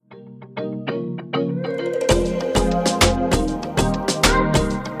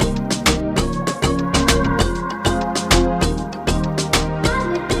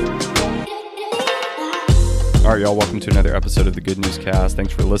y'all? Welcome to another episode of the Good News Cast.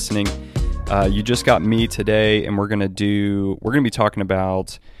 Thanks for listening. You just got me today, and we're gonna be talking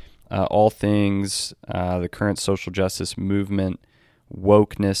about all things the current social justice movement,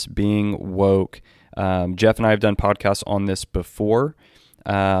 wokeness, being woke. Jeff and I have done podcasts on this before,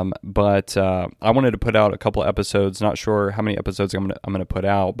 but I wanted to put out a couple of episodes. Not sure how many episodes I'm gonna put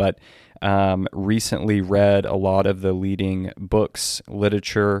out, but recently read a lot of the leading books,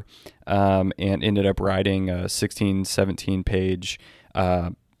 literature, and ended up writing a 16, 17 page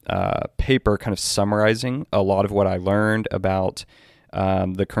paper kind of summarizing a lot of what I learned about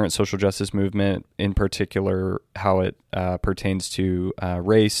the current social justice movement, in particular how it pertains to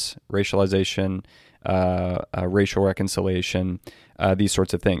race, racialization, racial reconciliation, these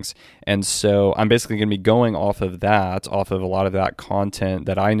sorts of things. And so I'm basically going to be going off of a lot of that content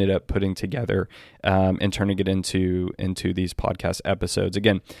that I ended up putting together and turning it into these podcast episodes.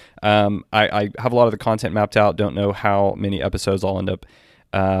 Again, I have a lot of the content mapped out, don't know how many episodes I'll end up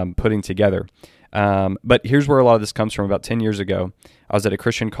putting together. But here's where a lot of this comes from. About 10 years ago, I was at a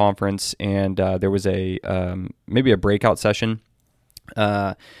Christian conference, and there was maybe a breakout session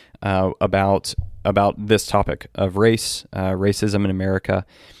about this topic of racism in America,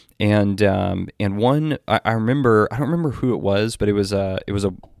 and one I remember, I don't remember who it was, but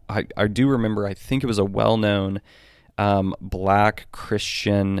I do remember, I think it was a well-known Black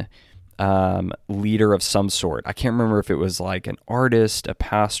Christian leader of some sort. I can't remember if it was like an artist, a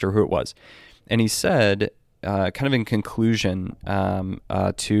pastor, who it was, and he said, kind of in conclusion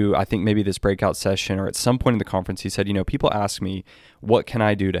to, I think maybe this breakout session or at some point in the conference, he said, people ask me, what can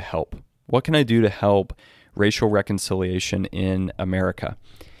I do to help? What can I do to help racial reconciliation in America?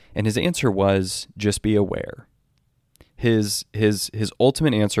 And his answer was, just be aware. His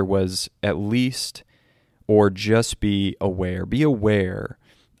ultimate answer was, at least, or just be aware. Be aware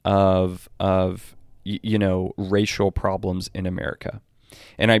of racial problems in America.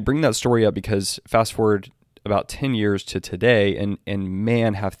 And I bring that story up because fast forward about 10 years to today, and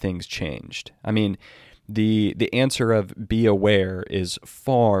man, have things changed. I mean, the answer of be aware is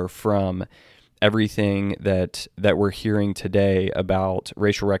far from everything that we're hearing today about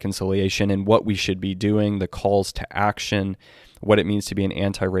racial reconciliation and what we should be doing, the calls to action, what it means to be an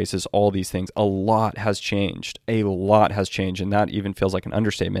anti-racist, all these things. A lot has changed. And that even feels like an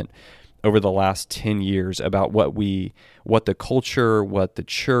understatement over the last 10 years about what the culture, what the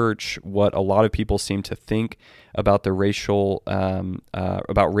church, what a lot of people seem to think about the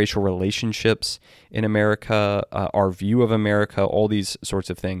about racial relationships in America, our view of America, all these sorts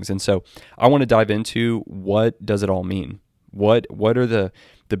of things. And so I want to dive into, what does it all mean? What are the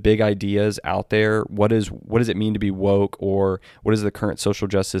big ideas out there? What does it mean to be woke, or what is the current social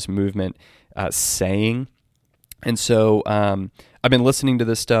justice movement saying? And so I've been listening to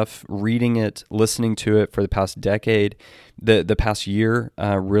this stuff, reading it, listening to it for the past decade. The past year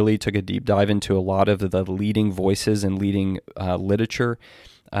really took a deep dive into a lot of the leading voices and leading literature.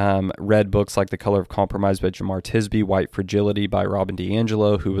 Read books like The Color of Compromise by Jemar Tisby, White Fragility by Robin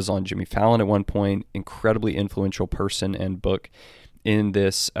DiAngelo, who was on Jimmy Fallon at one point, incredibly influential person and book in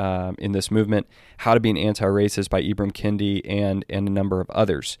this movement. How to Be an Anti-Racist by Ibram Kendi, and a number of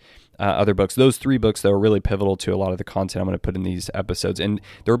other books. Those three books, though, are really pivotal to a lot of the content I'm going to put in these episodes. And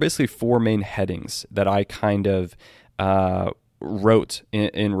there were basically four main headings that I kind of wrote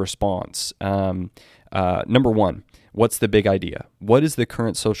in response. Number one, what's the big idea? What is the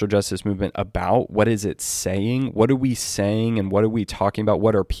current social justice movement about? What is it saying? What are we saying, and what are we talking about?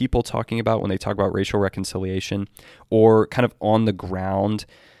 What are people talking about when they talk about racial reconciliation, or kind of on the ground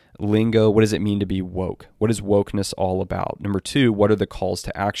lingo? What does it mean to be woke? What is wokeness all about? Number two, what are the calls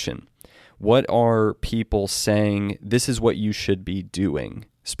to action? What are people saying, this is what you should be doing?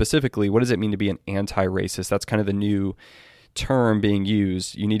 Specifically, what does it mean to be an anti-racist? That's kind of the new term being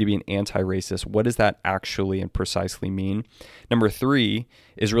used. You need to be an anti-racist. What does that actually and precisely mean? Number three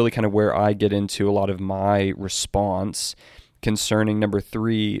is really kind of where I get into a lot of my response concerning number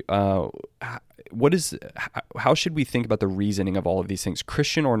three. How should we think about the reasoning of all of these things,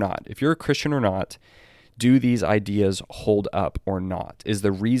 Christian or not? If you're a Christian or not, do these ideas hold up or not? Is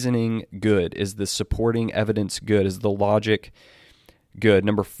the reasoning good? Is the supporting evidence good? Is the logic good?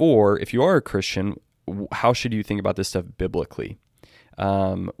 Number four, if you are a Christian, how should you think about this stuff biblically?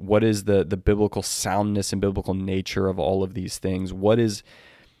 What is the biblical soundness and biblical nature of all of these things? What is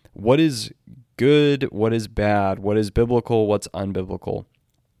good? What is bad? What is biblical? What's unbiblical?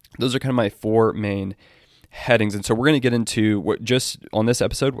 Those are kind of my four main headings. And so we're going to get into just on this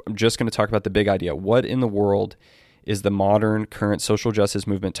episode, I'm just going to talk about the big idea. What in the world is the modern current social justice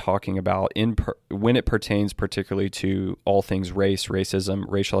movement talking about when it pertains particularly to all things race, racism,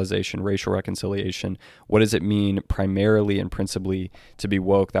 racialization, racial reconciliation? What does it mean primarily and principally to be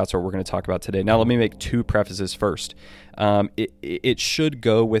woke? That's what we're going to talk about today. Now, let me make two prefaces first. It should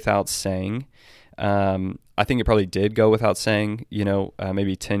go without saying. I think it probably did go without saying,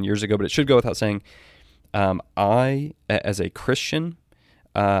 maybe 10 years ago, but it should go without saying. I, as a Christian,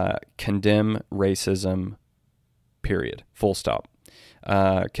 condemn racism, period, full stop.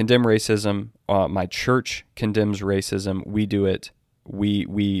 Condemn racism. My church condemns racism. We do it.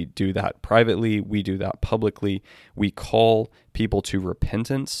 We do that privately. We do that publicly. We call people to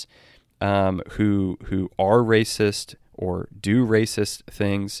repentance who are racist or do racist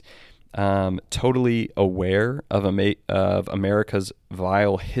things. Totally aware of America's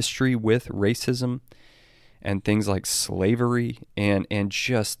vile history with racism and things like slavery and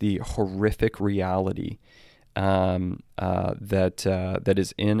just the horrific reality that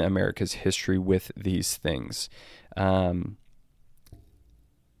is in America's history with these things. All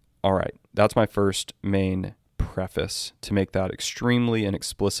right, that's my first main preface, to make that extremely and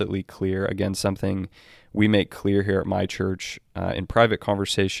explicitly clear. Again, something we make clear here at my church in private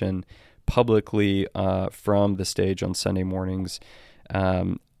conversation, publicly from the stage on Sunday mornings.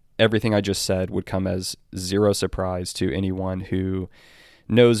 Everything I just said would come as zero surprise to anyone who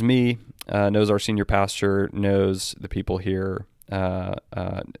knows me, knows our senior pastor, knows the people here,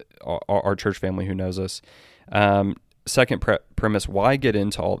 our church family who knows us. Second premise, why get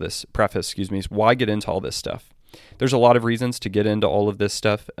into all this? Preface, why get into all this stuff? There's a lot of reasons to get into all of this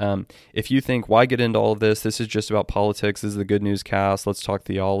stuff. If you think, why get into all of this? This is just about politics. This is the Good News Cast. Let's talk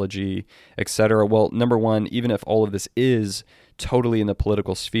theology, etc. Well, number one, even if all of this is totally in the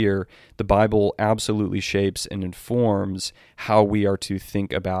political sphere, the Bible absolutely shapes and informs how we are to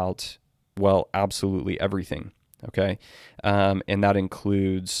think about, well, absolutely everything. Okay. And that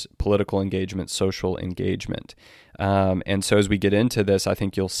includes political engagement, social engagement. And so as we get into this, I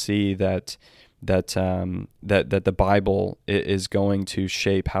think you'll see that the Bible is going to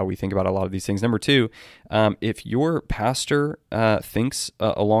shape how we think about a lot of these things. Number two, if your pastor thinks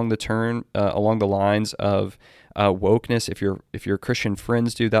along the lines of wokeness, if your Christian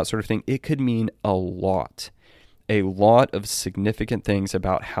friends do that sort of thing, it could mean a lot of significant things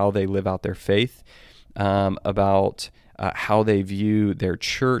about how they live out their faith, about how they view their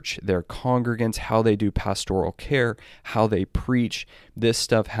church, their congregants, how they do pastoral care, how they preach. This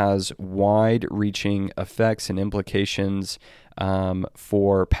stuff has wide-reaching effects and implications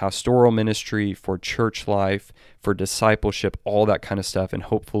for pastoral ministry, for church life, for discipleship, all that kind of stuff. And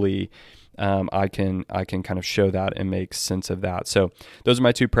hopefully I can kind of show that and make sense of that. So those are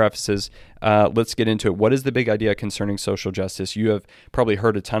my two prefaces. Let's get into it. What is the big idea concerning social justice? You have probably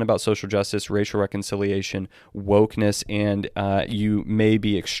heard a ton about social justice, racial reconciliation, wokeness, and you may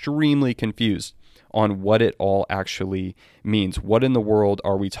be extremely confused on what it all actually means. What in the world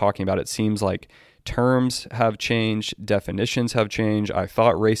are we talking about? It seems like terms have changed, definitions have changed. I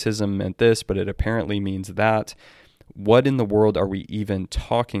thought racism meant this, but it apparently means that. What in the world are we even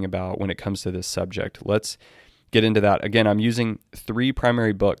talking about when it comes to this subject? Let's get into that. Again, I'm using three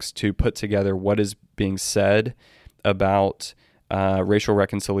primary books to put together what is being said about racial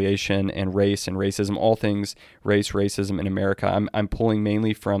reconciliation and race and racism, all things race, racism in America. I'm pulling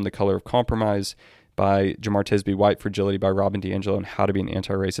mainly from The Color of Compromise by Jemar Tisby, White Fragility by Robin DiAngelo, and How to Be an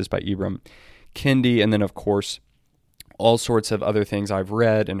Anti-Racist by Ibram Kendi, and then, of course, all sorts of other things I've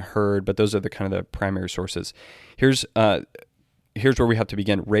read and heard, but those are the kind of the primary sources. Here's where we have to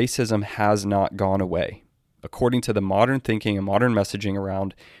begin. Racism has not gone away. According to the modern thinking and modern messaging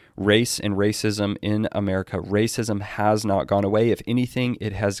around race and racism in America, racism has not gone away. If anything,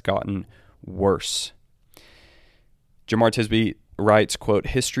 it has gotten worse. Jemar Tisby writes, quote,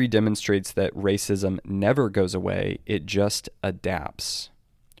 "History demonstrates that racism never goes away. It just adapts.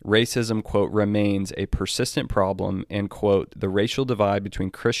 Racism, quote, remains a persistent problem, and, quote, the racial divide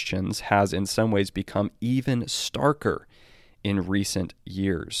between Christians has in some ways become even starker in recent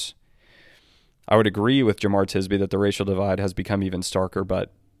years." I would agree with Jemar Tisby that the racial divide has become even starker,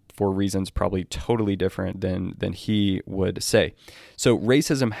 but for reasons probably totally different than he would say. So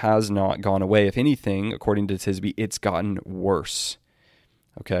racism has not gone away. If anything, according to Tisby, it's gotten worse.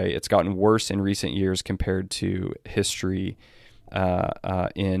 Okay, it's gotten worse in recent years compared to history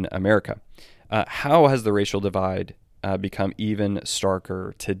in America. How has the racial divide become even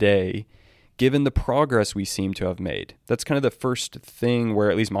starker today, given the progress we seem to have made? That's kind of the first thing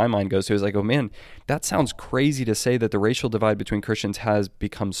where at least my mind goes to, is like, oh man, that sounds crazy to say that the racial divide between Christians has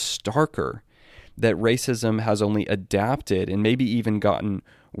become starker. that racism has only adapted and maybe even gotten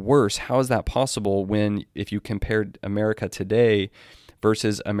worse. How is that possible when, if you compared America today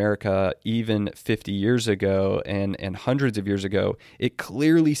versus America even 50 years ago and hundreds of years ago, it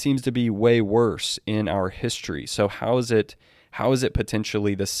clearly seems to be way worse in our history. So how is it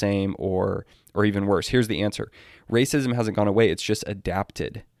potentially the same or even worse? Here's the answer. Racism hasn't gone away. It's just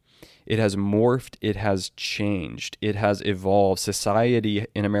adapted. It has morphed. It has changed. It has evolved. Society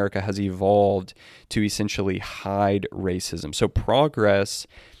in America has evolved to essentially hide racism. So progress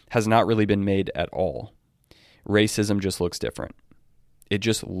has not really been made at all. Racism just looks different. It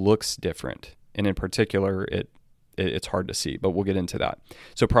just looks different. And in particular, it's hard to see, but we'll get into that.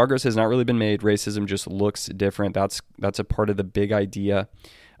 So progress has not really been made. Racism just looks different. That's a part of the big idea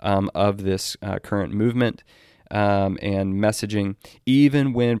of this current movement and messaging.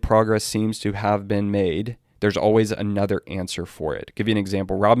 Even when progress seems to have been made, there's always another answer for it. I'll give you an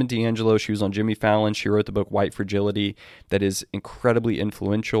example. Robin DiAngelo, she was on Jimmy Fallon. She wrote the book White Fragility that is incredibly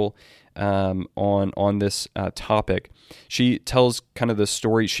influential on this topic. She tells kind of the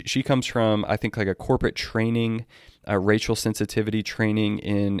story. She comes from, I think, like a corporate training, racial sensitivity training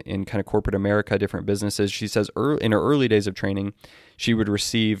in kind of corporate America, different businesses. She says in her early days of training, she would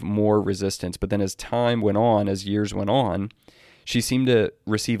receive more resistance. But then as time went on, as years went on, she seemed to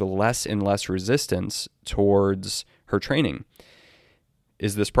receive less and less resistance towards her training.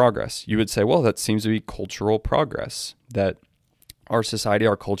 Is this progress? You would say, well, that seems to be cultural progress, that our society,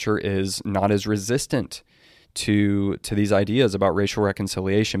 our culture is not as resistant to these ideas about racial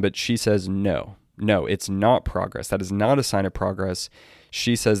reconciliation. But she says, no, it's not progress. That is not a sign of progress.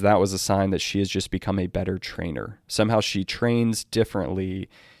 She says that was a sign that she has just become a better trainer. Somehow she trains differently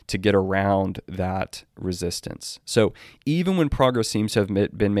to get around that resistance. So even when progress seems to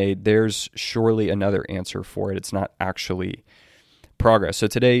have been made, there's surely another answer for it. It's not actually progress. So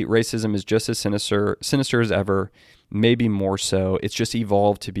today, racism is just as sinister as ever, maybe more so. It's just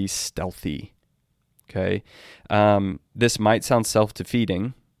evolved to be stealthy. Okay, this might sound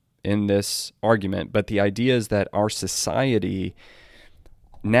self-defeating in this argument, but the idea is that our society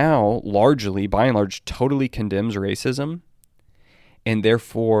now largely, by and large, totally condemns racism, and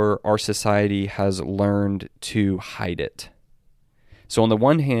therefore our society has learned to hide it. So on the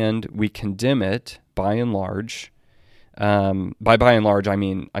one hand, we condemn it by and large. By and large, I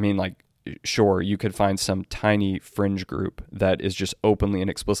mean like, sure, you could find some tiny fringe group that is just openly and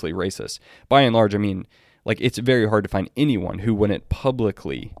explicitly racist. By and large, I mean, like, it's very hard to find anyone who wouldn't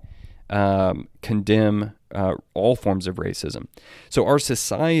publicly condemn all forms of racism. So our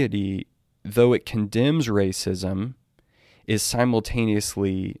society, though it condemns racism, is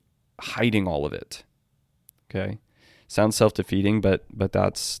simultaneously hiding all of it. Okay? Sounds self-defeating, but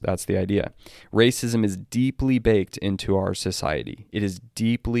that's the idea. Racism is deeply baked into our society. It is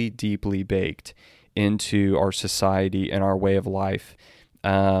deeply, deeply baked into our society and our way of life.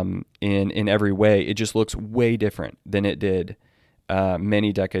 In every way, it just looks way different than it did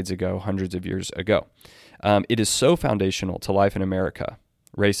many decades ago, hundreds of years ago. It is so foundational to life in America,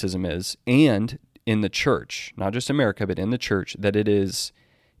 racism is, and in the church, not just America, but in the church, that it is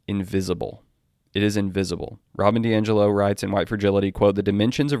invisible. It is invisible. Robin DiAngelo writes in White Fragility, quote, "The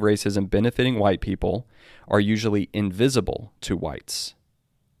dimensions of racism benefiting white people are usually invisible to whites."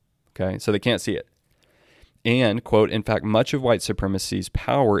 Okay, so they can't see it. And, quote, "In fact, much of white supremacy's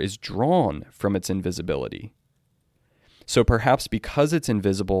power is drawn from its invisibility." So perhaps because it's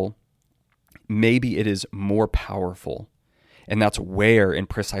invisible, maybe it is more powerful. And that's where and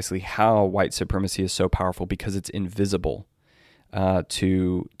precisely how white supremacy is so powerful, because it's invisible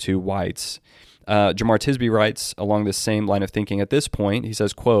to whites. Jemar Tisby writes along the same line of thinking at this point. He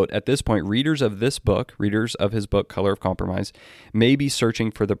says, quote, "At this point, readers of his book, Color of Compromise, may be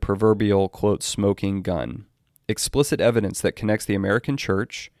searching for the proverbial, quote, smoking gun, explicit evidence that connects the American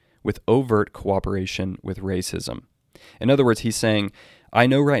church with overt cooperation with racism." In other words, he's saying, I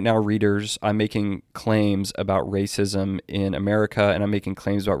know right now, readers, I'm making claims about racism in America, and I'm making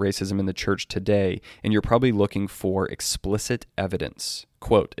claims about racism in the church today, and you're probably looking for explicit evidence.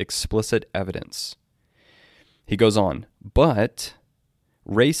 Quote, explicit evidence. He goes on, but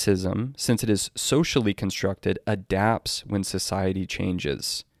racism, since it is socially constructed, adapts when society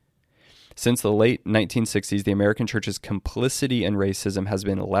changes. Since the late 1960s, the American church's complicity in racism has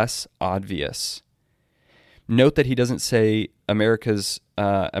been less obvious. Note that he doesn't say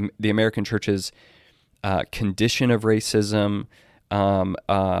the American church's condition of racism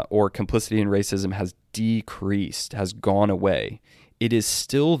or complicity in racism has decreased, has gone away. It is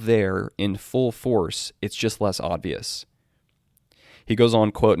still there in full force. It's just less obvious. He goes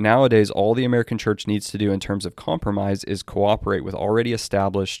on, quote, "Nowadays, all the American church needs to do in terms of compromise is cooperate with already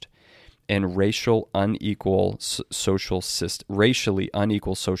established and racially unequal social systems,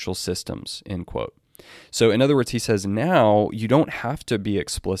 end quote. So in other words, he says, now you don't have to be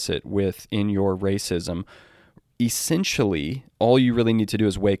explicit in your racism. Essentially, all you really need to do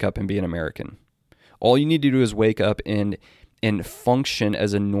is wake up and be an American. All you need to do is wake up and function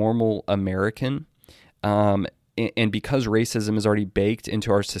as a normal American. And because racism is already baked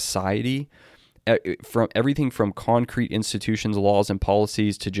into our society, from everything from concrete institutions, laws, and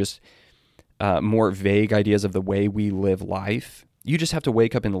policies to just more vague ideas of the way we live life, you just have to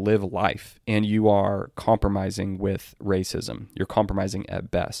wake up and live life, and you are compromising with racism. You're compromising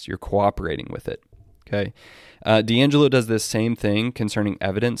at best. You're cooperating with it. Okay, DiAngelo does this same thing concerning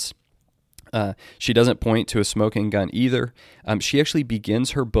evidence. She doesn't point to a smoking gun either. She actually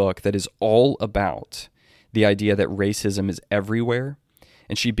begins her book that is all about the idea that racism is everywhere.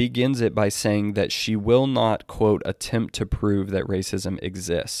 And she begins it by saying that she will not, quote, attempt to prove that racism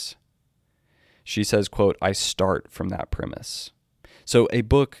exists. She says, quote, I start from that premise. So a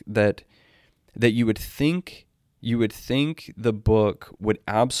book that you would think the book would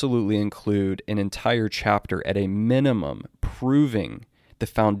absolutely include an entire chapter at a minimum proving the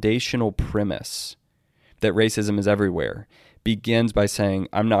foundational premise that racism is everywhere, begins by saying,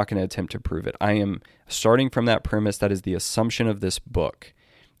 I'm not going to attempt to prove it. I am starting from that premise. That is the assumption of this book,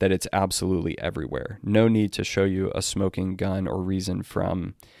 that it's absolutely everywhere. No need to show you a smoking gun or reason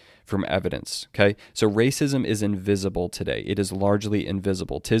from evidence. Okay, so racism is invisible today. It is largely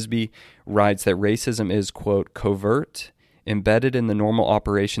invisible. Tisby writes that racism is, quote, covert, embedded in the normal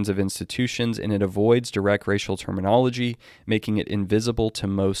operations of institutions, and it avoids direct racial terminology, making it invisible to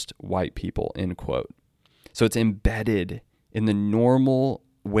most white people, end quote. So it's embedded in the normal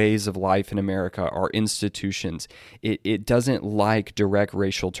ways of life in America, our institutions. It doesn't like direct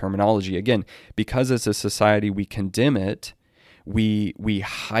racial terminology. Again, because as a society we condemn it, we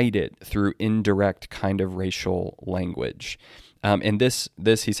hide it through indirect kind of racial language. And this,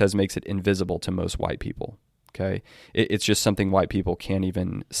 he says, makes it invisible to most white people. Okay, it's just something white people can't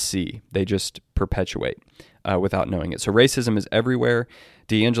even see. They just perpetuate without knowing it. So racism is everywhere.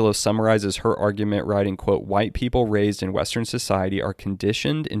 DiAngelo summarizes her argument writing, quote, white people raised in Western society are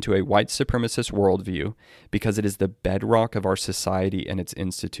conditioned into a white supremacist worldview because it is the bedrock of our society and its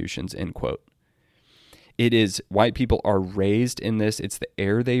institutions, end quote. It is, white people are raised in this. It's the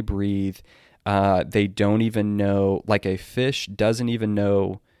air they breathe. They don't even know, like a fish doesn't even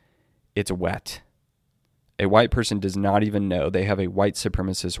know it's wet. A white person does not even know they have a white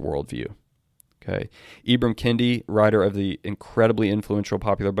supremacist worldview. Okay. Ibram Kendi, writer of the incredibly influential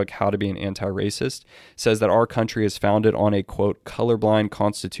popular book, How to Be an Anti-Racist, says that our country is founded on a, quote, colorblind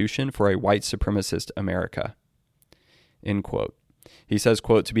constitution for a white supremacist America, end quote. He says,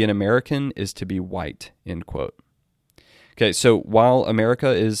 quote, to be an American is to be white, end quote. Okay, so while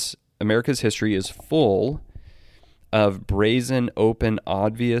America's history is full of brazen, open,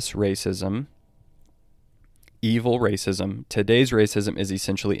 obvious racism, evil racism, today's racism is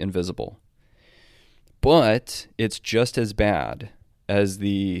essentially invisible. But it's just as bad as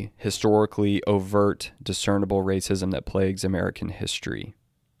the historically overt, discernible racism that plagues American history.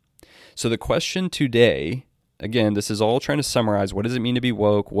 So the question today, again, this is all trying to summarize, what does it mean to be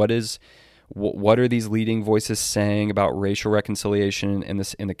woke? What are these leading voices saying about racial reconciliation and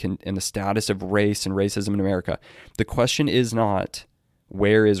the status of race and racism in America? The question is not,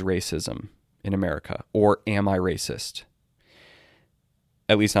 where is racism in America, or am I racist?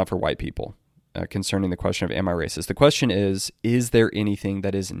 At least not for white people, concerning the question of am I racist. The question is there anything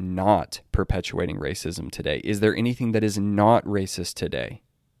that is not perpetuating racism today? Is there anything that is not racist today?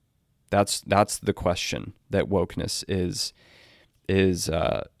 That's the question that wokeness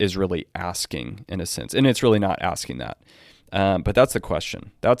is really asking, in a sense. And it's really not asking that. But that's the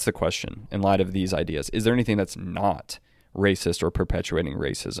question. That's the question in light of these ideas. Is there anything that's not racist or perpetuating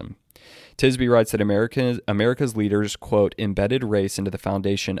racism? Tisby writes that America's leaders, quote, embedded race into the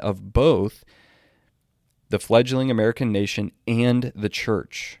foundation of both the fledgling American nation and the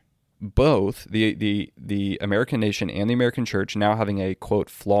church. Both the American nation and the American church now having a, quote,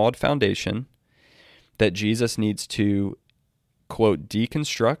 flawed foundation that Jesus needs to, quote,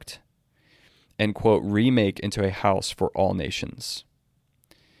 deconstruct and, quote, remake into a house for all nations.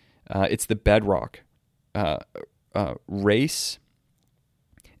 It's the bedrock. Race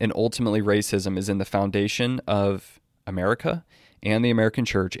and ultimately racism is in the foundation of America and the American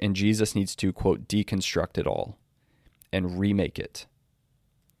church, and Jesus needs to, quote, deconstruct it all and remake it.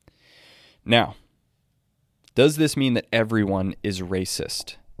 Now, does this mean that everyone is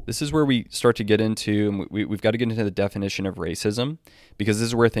racist? this is where we start to get into, and we've got to get into the definition of racism, because this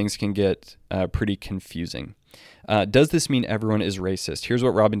is where things can get pretty confusing. Does this mean everyone is racist? Here's what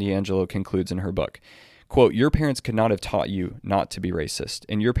Robin DiAngelo concludes in her book. Quote, your parents could not have taught you not to be racist,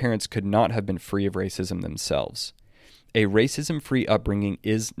 and your parents could not have been free of racism themselves. A racism-free upbringing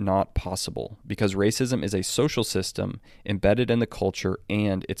is not possible because racism is a social system embedded in the culture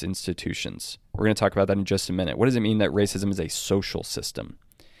and its institutions. We're going to talk about that in just a minute. What does it mean that racism is a social system?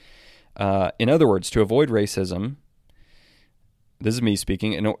 In other words, to avoid racism, this is me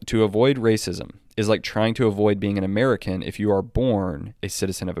speaking, and to avoid racism is like trying to avoid being an American if you are born a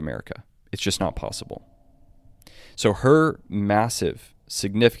citizen of America. It's just not possible. So her massive,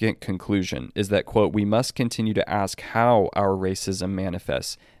 significant conclusion is that, quote, we must continue to ask how our racism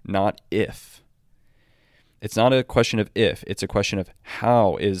manifests, not if. It's not a question of if, it's a question of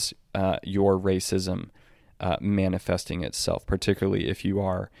how is your racism manifesting itself, particularly if you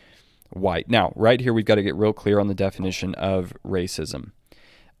are white. Now, right here, we've got to get real clear on the definition of racism.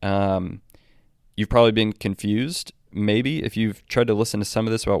 You've probably been confused, maybe, if you've tried to listen to some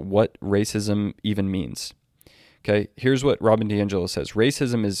of this about what racism even means. Okay, here's what Robin DiAngelo says.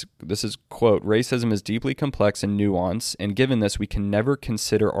 Quote, racism is deeply complex and nuanced, and given this, we can never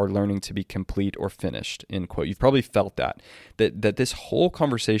consider our learning to be complete or finished, end quote. You've probably felt that this whole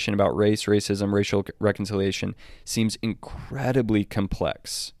conversation about race, racism, racial reconciliation seems incredibly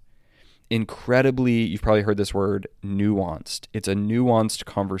complex. Incredibly, you've probably heard this word, nuanced. It's a nuanced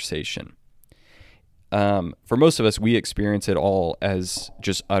conversation. For most of us, we experience it all as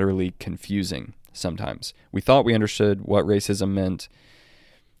just utterly confusing. Sometimes we thought we understood what racism meant,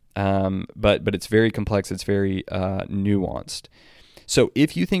 but it's very complex. It's very nuanced. So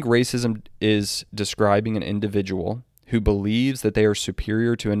if you think racism is describing an individual who believes that they are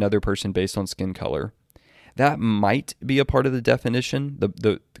superior to another person based on skin color, that might be a part of the definition,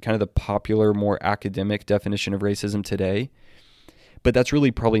 the kind of the popular, more academic definition of racism today. But that's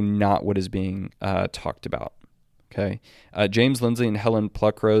really probably not what is being talked about. Okay, James Lindsay and Helen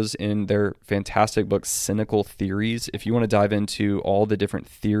Pluckrose, in their fantastic book Cynical Theories, if you want to dive into all the different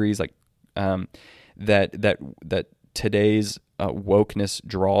theories like that today's wokeness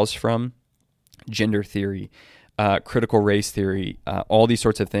draws from, gender theory, critical race theory, all these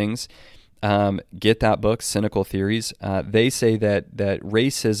sorts of things, get that book, Cynical Theories. They say that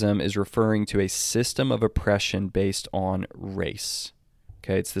racism is referring to a system of oppression based on race.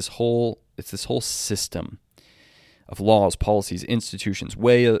 Okay, it's this whole system of laws, policies, institutions,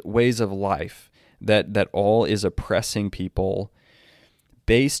 ways of life that all is oppressing people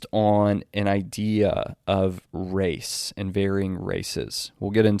based on an idea of race and varying races.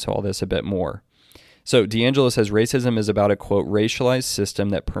 We'll get into all this a bit more. So DiAngelo says racism is about a, quote, racialized system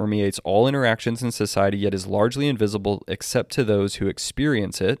that permeates all interactions in society yet is largely invisible except to those who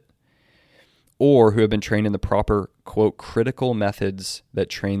experience it or who have been trained in the proper, quote, critical methods that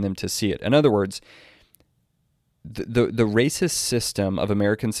train them to see it. In other words, the racist system of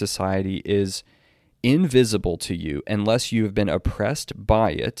American society is invisible to you unless you have been oppressed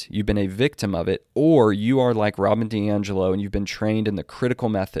by it, you've been a victim of it, or you are like Robin DiAngelo and you've been trained in the critical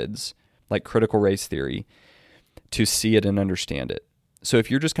methods, like critical race theory, to see it and understand it. So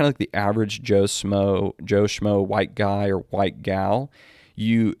if you're just kind of like the average Joe Schmo white guy or white gal,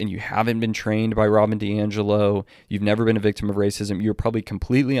 you haven't been trained by Robin DiAngelo, you've never been a victim of racism, you're probably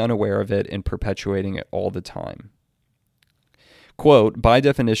completely unaware of it and perpetuating it all the time. Quote, by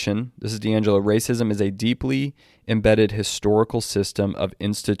definition, this is DiAngelo, racism is a deeply embedded historical system of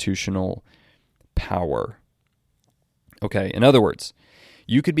institutional power. Okay, in other words,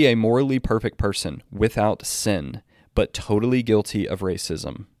 you could be a morally perfect person without sin, but totally guilty of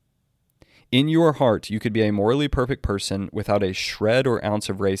racism. In your heart, you could be a morally perfect person without a shred or ounce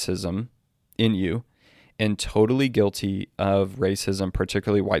of racism in you and totally guilty of racism,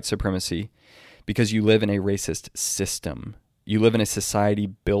 particularly white supremacy, because you live in a racist system. You live in a society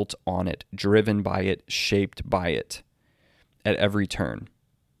built on it, driven by it, shaped by it at every turn.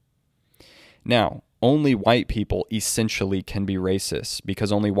 Now, only white people essentially can be racist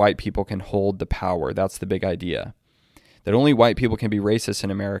because only white people can hold the power. That's the big idea. That only white people can be racist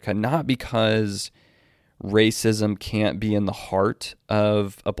in America, not because racism can't be in the heart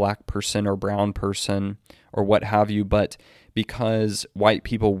of a black person or brown person or what have you, but because white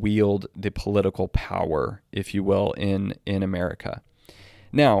people wield the political power, if you will, in America.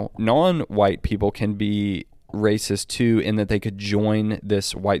 Now, non-white people can be racist too in that they could join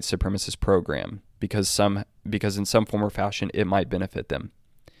this white supremacist program because in some form or fashion it might benefit them.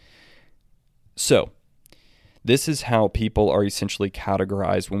 So, this is how people are essentially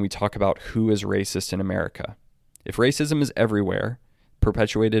categorized when we talk about who is racist in America. If racism is everywhere,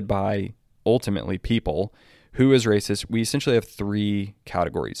 perpetuated by ultimately people. Who is racist? We essentially have three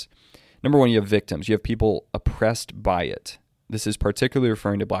categories. Number one, you have victims. You have people oppressed by it. This is particularly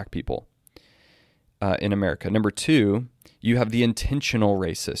referring to black people in America. Number two, you have the intentional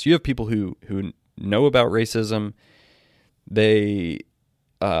racist. You have people who know about racism. They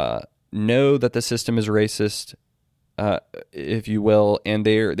know that the system is racist, if you will, and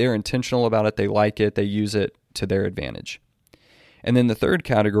they're intentional about it. They like it. They use it to their advantage. And then the third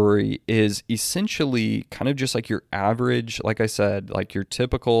category is essentially kind of just like your average, like I said, like your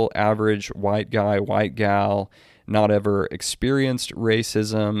typical average white guy, white gal, not ever experienced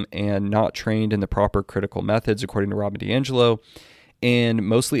racism and not trained in the proper critical methods, according to Robin DiAngelo, and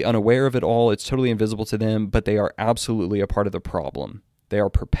mostly unaware of it all. It's totally invisible to them, but they are absolutely a part of the problem. They are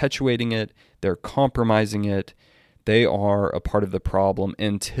perpetuating it. They're compromising it. They are a part of the problem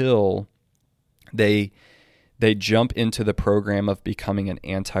until they jump into the program of becoming an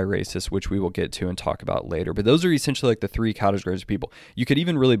anti-racist, which we will get to and talk about later. But those are essentially like the three categories of people. You could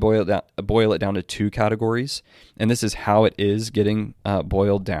even really boil it down to two categories, and this is how it is getting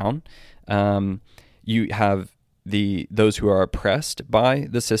boiled down. You have those who are oppressed by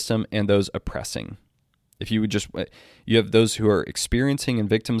the system and those oppressing. You have those who are experiencing and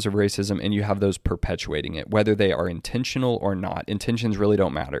victims of racism, and you have those perpetuating it, whether they are intentional or not. Intentions really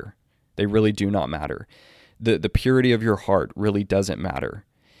don't matter. They really do not matter. The purity of your heart really doesn't matter.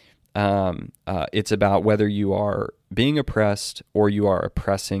 It's about whether you are being oppressed or you are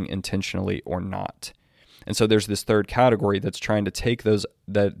oppressing intentionally or not. And so there's this third category that's trying to take those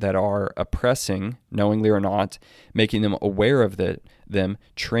that are oppressing, knowingly or not, making them aware of them,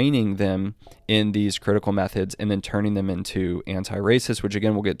 training them in these critical methods, and then turning them into anti-racist, which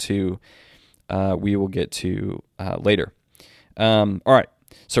again we will get to later. All right,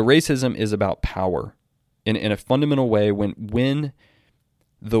 so racism is about power. In a fundamental way, when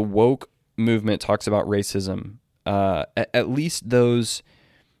the woke movement talks about racism, at least those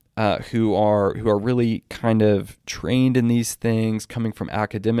who are really kind of trained in these things, coming from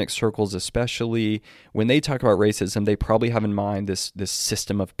academic circles especially, when they talk about racism, they probably have in mind this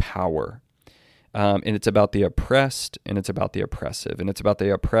system of power. And it's about the oppressed, and it's about the oppressive, and it's about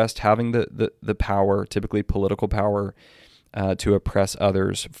the oppressed having the power, typically political power, to oppress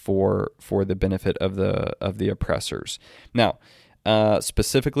others for the benefit of the oppressors. Now,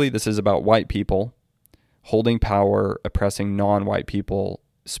 specifically, this is about white people holding power, oppressing non-white people,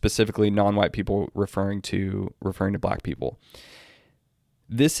 specifically non-white people referring to black people.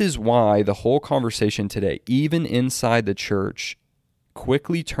 This is why the whole conversation today, even inside the church,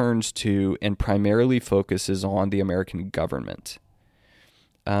 quickly turns to and primarily focuses on the American government,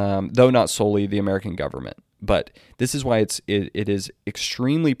 though not solely the American government. But this is why it is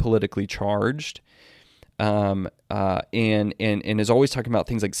extremely politically charged, and is always talking about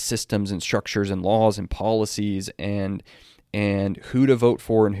things like systems and structures and laws and policies and who to vote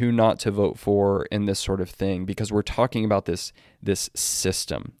for and who not to vote for and this sort of thing, because we're talking about this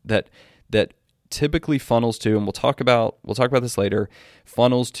system that typically funnels to, and we'll talk about this later,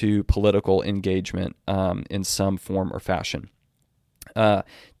 funnels to political engagement in some form or fashion.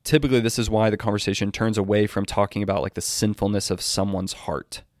 Typically, this is why the conversation turns away from talking about like the sinfulness of someone's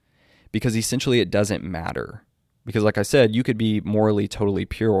heart, because essentially it doesn't matter. Because like I said, you could be morally totally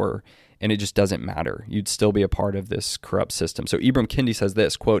pure and it just doesn't matter. You'd still be a part of this corrupt system. So Ibram Kendi says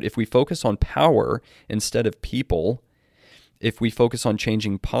this, quote, "If we focus on power instead of people, if we focus on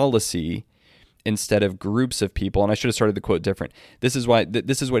changing policy instead of groups of people," and I should have started the quote different. This is why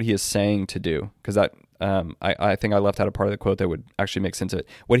this is what he is saying to do, because that I think I left out a part of the quote that would actually make sense of it.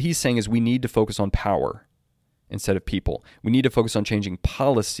 What he's saying is we need to focus on power instead of people. We need to focus on changing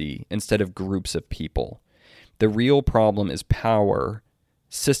policy instead of groups of people. The real problem is power,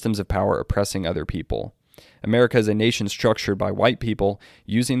 systems of power oppressing other people. America is a nation structured by white people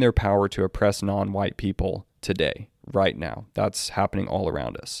using their power to oppress non-white people today, right now. That's happening all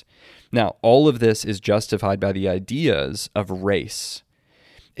around us. Now, all of this is justified by the ideas of race.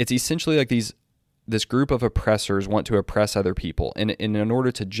 It's essentially like this group of oppressors want to oppress other people. And in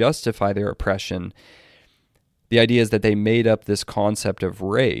order to justify their oppression, the idea is that they made up this concept of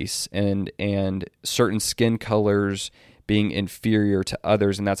race and certain skin colors being inferior to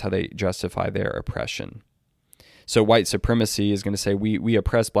others, and that's how they justify their oppression. So white supremacy is going to say we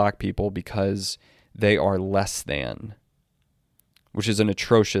oppress black people because they are less than, which is an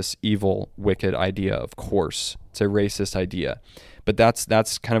atrocious, evil, wicked idea, of course. It's a racist idea. But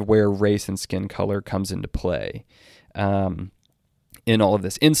that's kind of where race and skin color comes into play in all of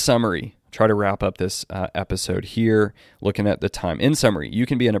this. In summary, try to wrap up this episode here, looking at the time. In summary, you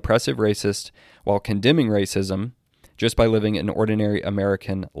can be an oppressive racist while condemning racism, just by living an ordinary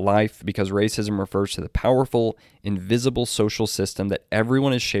American life, because racism refers to the powerful, invisible social system that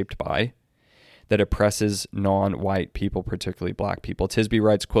everyone is shaped by that oppresses non-white people, particularly black people. Tisby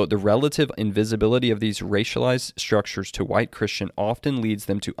writes, quote, "The relative invisibility of these racialized structures to white Christian often leads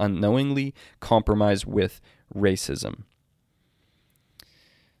them to unknowingly compromise with racism."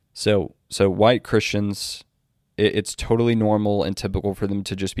 So white Christians, it's totally normal and typical for them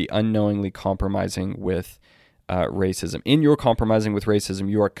to just be unknowingly compromising with racism. In your compromising with racism,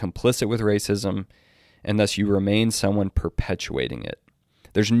 you are complicit with racism, and thus you remain someone perpetuating it.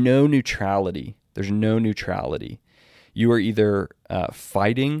 There's no neutrality. You are either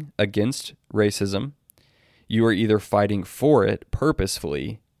fighting against racism, you are either fighting for it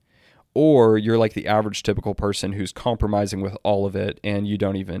purposefully, or you're like the average typical person who's compromising with all of it and you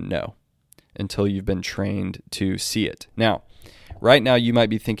don't even know until you've been trained to see it. Now, right now you might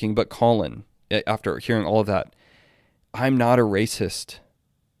be thinking, but Colin, after hearing all of that, I'm not a racist.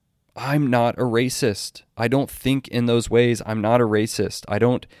 I don't think in those ways. I'm not a racist. I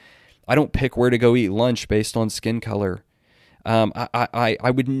don't pick where to go eat lunch based on skin color.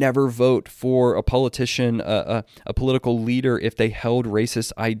 I would never vote for a politician, a political leader, if they held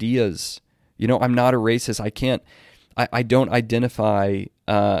racist ideas. I'm not a racist. I don't identify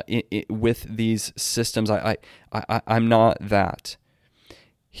with these systems. I'm not that.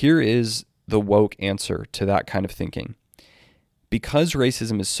 Here is the woke answer to that kind of thinking. Because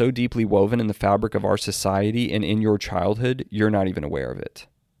racism is so deeply woven in the fabric of our society and in your childhood, you're not even aware of it.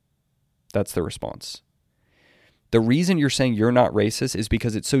 That's the response. The reason you're saying you're not racist is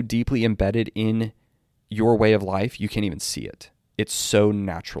because it's so deeply embedded in your way of life, you can't even see it. It's so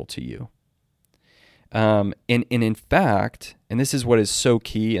natural to you. And in fact, and this is what is so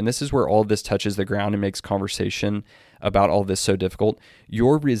key, and this is where all of this touches the ground and makes conversation about all this so difficult,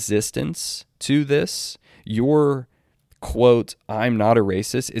 your resistance to this, your quote, "I'm not a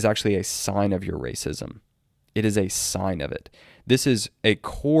racist," is actually a sign of your racism. It is a sign of it. This is a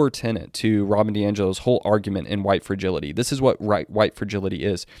core tenet to Robin DiAngelo's whole argument in white fragility. This is what white fragility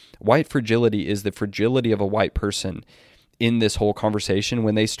is. White fragility is the fragility of a white person in this whole conversation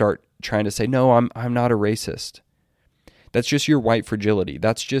when they start trying to say, "No, I'm not a racist." That's just your white fragility.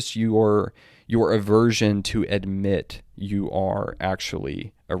 That's just your aversion to admit you are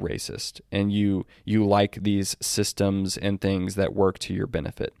actually a racist and you like these systems and things that work to your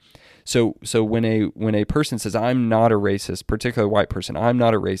benefit. So when a person says, "I'm not a racist," particularly a white person, "I'm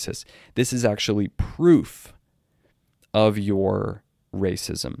not a racist," this is actually proof of your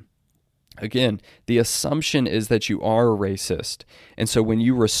racism. Again, the assumption is that you are a racist. And so when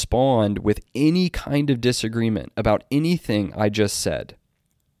you respond with any kind of disagreement about anything I just said,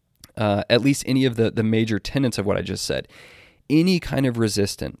 at least any of the major tenets of what I just said, any kind of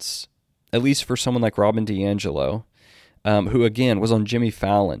resistance, at least for someone like Robin DiAngelo, who again was on Jimmy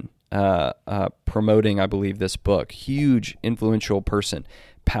Fallon, promoting, I believe, this book, huge influential person,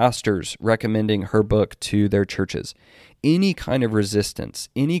 pastors recommending her book to their churches. Any kind of resistance,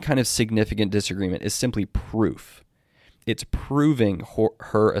 any kind of significant disagreement is simply proof. It's proving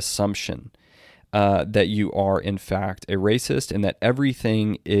her assumption that you are, in fact, a racist and that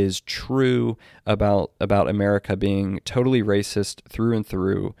everything is true about America being totally racist through and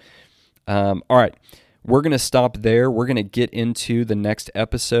through. All right, we're going to stop there. We're going to get into the next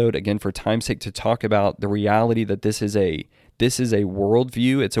episode, again, for time's sake, to talk about the reality that this is a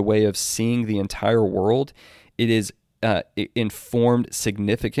worldview. It's a way of seeing the entire world. It is informed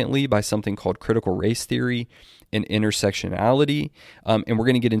significantly by something called critical race theory and intersectionality, and we're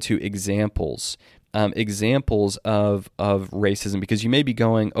going to get into examples of racism, because you may be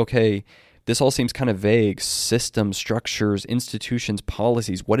going, okay, this all seems kind of vague. Systems, structures, institutions,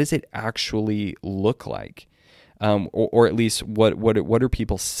 policies. What does it actually look like? Or at least what are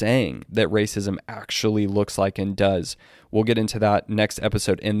people saying that racism actually looks like and does? We'll get into that next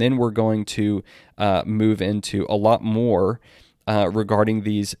episode, and then we're going to move into a lot more regarding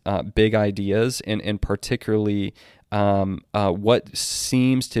these big ideas, and particularly what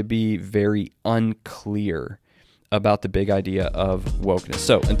seems to be very unclear about the big idea of wokeness.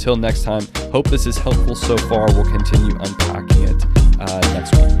 So until next time, hope this is helpful so far. We'll continue unpacking it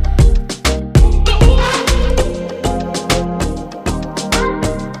next week.